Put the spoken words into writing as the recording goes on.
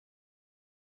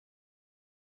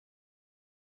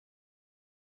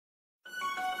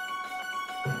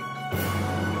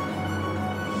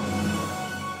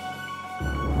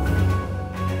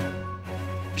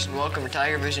Stars, and welcome to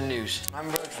TigerVision News. I'm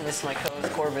Brooks, and this is my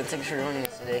co-host Corbin. Thanks for joining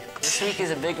us today. This week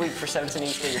is a big week for 7th and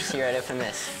 8th graders here at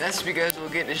FMS. That's because we'll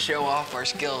get to show off our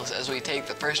skills as we take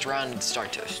the first round of the STAR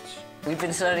tests. We've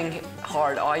been studying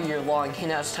hard all year long, and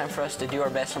now it's time for us to do our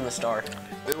best on the STAR.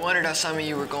 We wondered how some of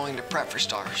you were going to prep for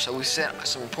STAR, so we sent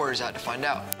some reporters out to find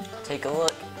out. Take a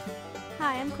look.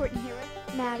 Hi, I'm Courtney here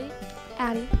with Maddie,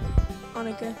 Addie,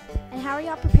 Annika. and how are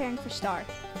y'all preparing for STAR?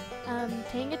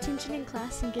 Paying attention in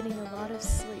class and getting a lot of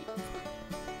sleep.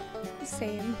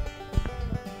 Same.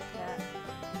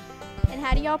 And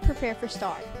how do y'all prepare for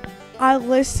STAR? I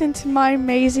listen to my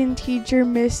amazing teacher,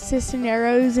 Miss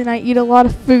Cisneros, and I eat a lot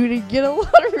of food and get a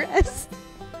lot of rest.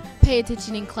 Pay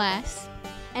attention in class.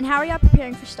 And how are y'all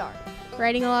preparing for STAR?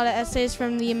 Writing a lot of essays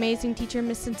from the amazing teacher,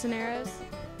 Miss Cisneros.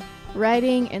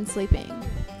 Writing and sleeping.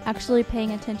 Actually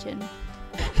paying attention.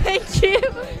 Thank you.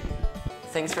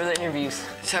 Thanks for the interviews.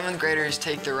 7th graders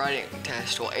take the writing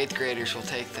test, while 8th graders will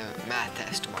take the math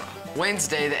test tomorrow.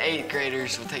 Wednesday, the 8th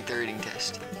graders will take the reading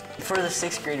test. For the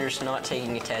 6th graders not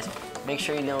taking a test, make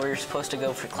sure you know where you're supposed to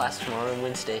go for class tomorrow and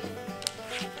Wednesday.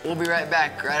 We'll be right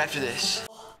back right after this.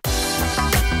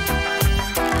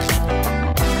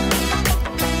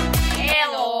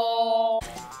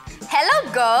 Hello,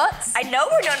 goats! I know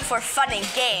we're known for fun and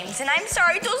games, and I'm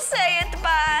sorry to say it,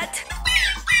 but...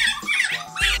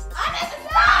 I'm a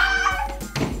star!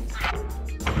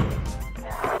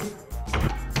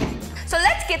 So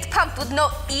let's get pumped with no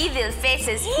evil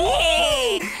faces.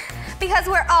 Because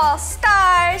we're all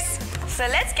stars. So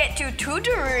let's get you to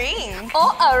the ring.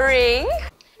 Oh, a ring?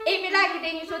 If you like it,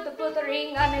 then you should put the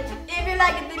ring on it. If you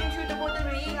like it, then you should put the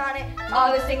ring on it.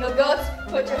 All the single goats,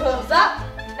 put your hooves up.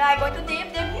 Now I'm going to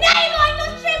dip them. Now I'm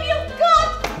going to trim you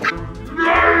goats.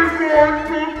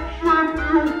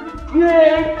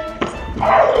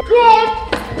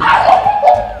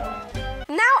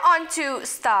 Now on to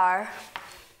Star.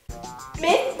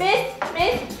 Miss.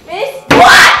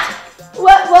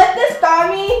 What does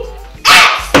star mean?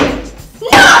 X!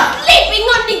 No sleeping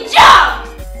on the job!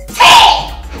 T!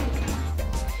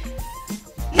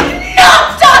 No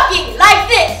talking like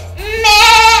this!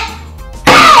 Meh!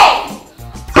 A!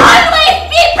 Always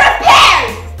be prepared!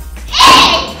 A!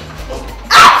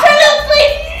 Absolutely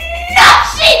not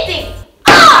cheating!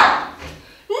 R!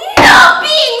 No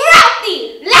being rowdy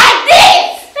like this!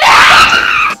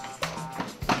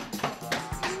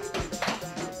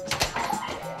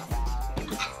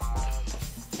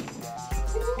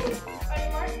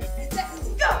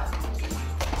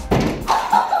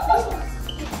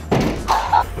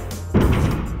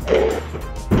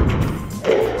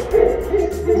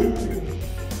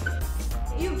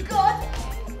 You got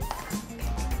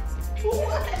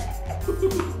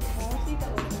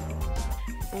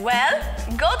Well,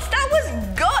 goats, that was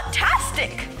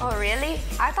goat-tastic. Oh, really?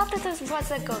 I thought that this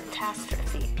was a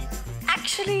goat-tastrophe.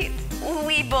 Actually,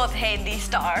 we both hate the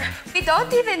STAR. We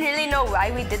don't even really know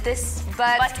why we did this,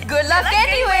 but good luck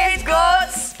anyways,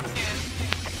 goats!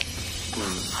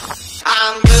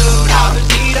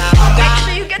 Make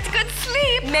sure you get good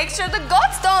sleep. Make sure the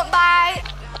goats don't bite.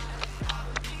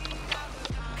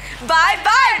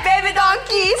 Bye-bye, baby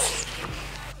donkeys.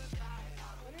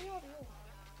 What are y'all doing?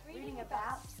 Reading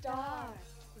about Star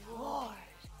Wars.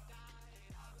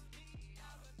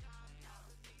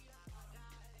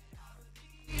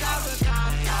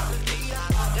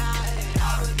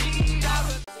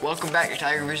 Welcome back to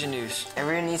TigerVision News.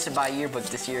 Everyone needs to buy a yearbook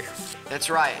this year. That's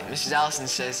right, Mrs. Allison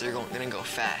says they're gonna go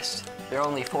fast. They're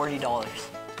only $40.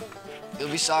 You'll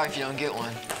be sorry if you don't get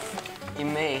one. You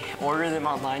may order them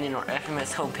online in our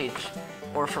FMS homepage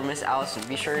or from Miss Allison.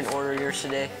 Be sure and order yours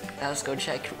today. Now let's go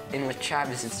check in with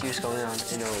Travis and see what's going on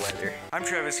in our weather. I'm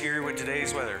Travis here with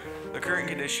today's weather. The current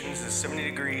conditions is 70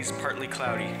 degrees, partly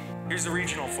cloudy. Here's the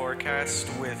regional forecast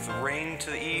with rain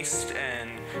to the east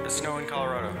and snow in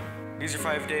Colorado. These are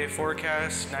 5-day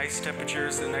forecasts, nice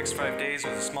temperatures the next 5 days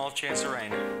with a small chance of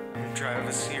rain. I'm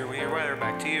Travis here with your weather.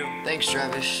 Back to you. Thanks,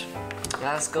 Travis.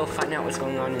 Now let's go find out what's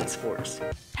going on in sports.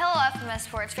 Hello FMS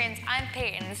sports fans, I'm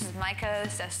Peyton, this is my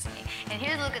co-host Destiny, and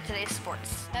here's a look at today's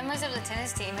sports. Members of the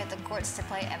tennis team hit the courts to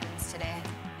play Evans today.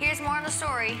 Here's more on the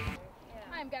story.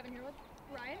 Hi, I'm Gavin here with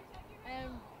Ryan, and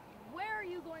where are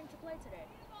you going to play today?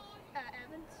 At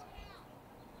Evans.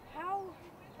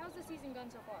 How's the season gone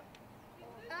so far?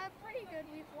 Pretty good.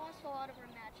 We've lost a lot of our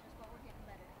matches, but we're getting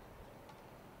better.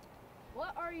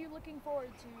 What are you looking forward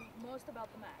to most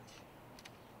about the match?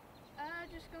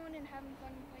 Just going and having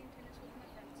fun and playing tennis with my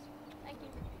friends. Thank you.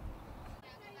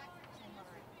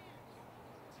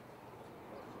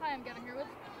 Hi, I'm Gavin here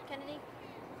with Kennedy.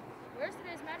 Where's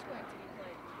today's match going to be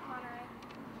played? Monterey.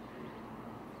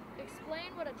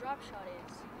 Explain what a drop shot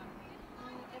is.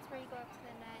 It's where you go up to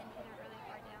the net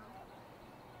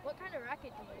What kind of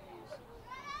racket do you use?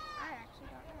 I actually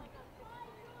don't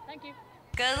know. Thank you.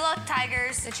 Good luck,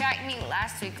 Tigers. The track meet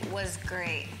last week was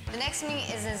great. The next meet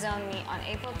is a zone meet on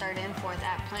April 3rd and 4th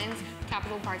at Plains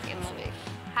Capital Park in Lubbock.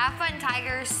 Have fun,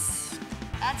 Tigers.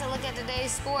 That's a look at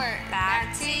today's sport.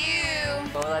 Back to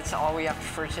you. Well, that's all we have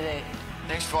for today.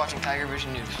 Thanks for watching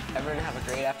TigerVision News. Everyone have a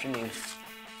great afternoon.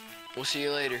 We'll see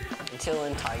you later. Until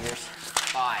then, Tigers.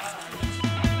 Bye.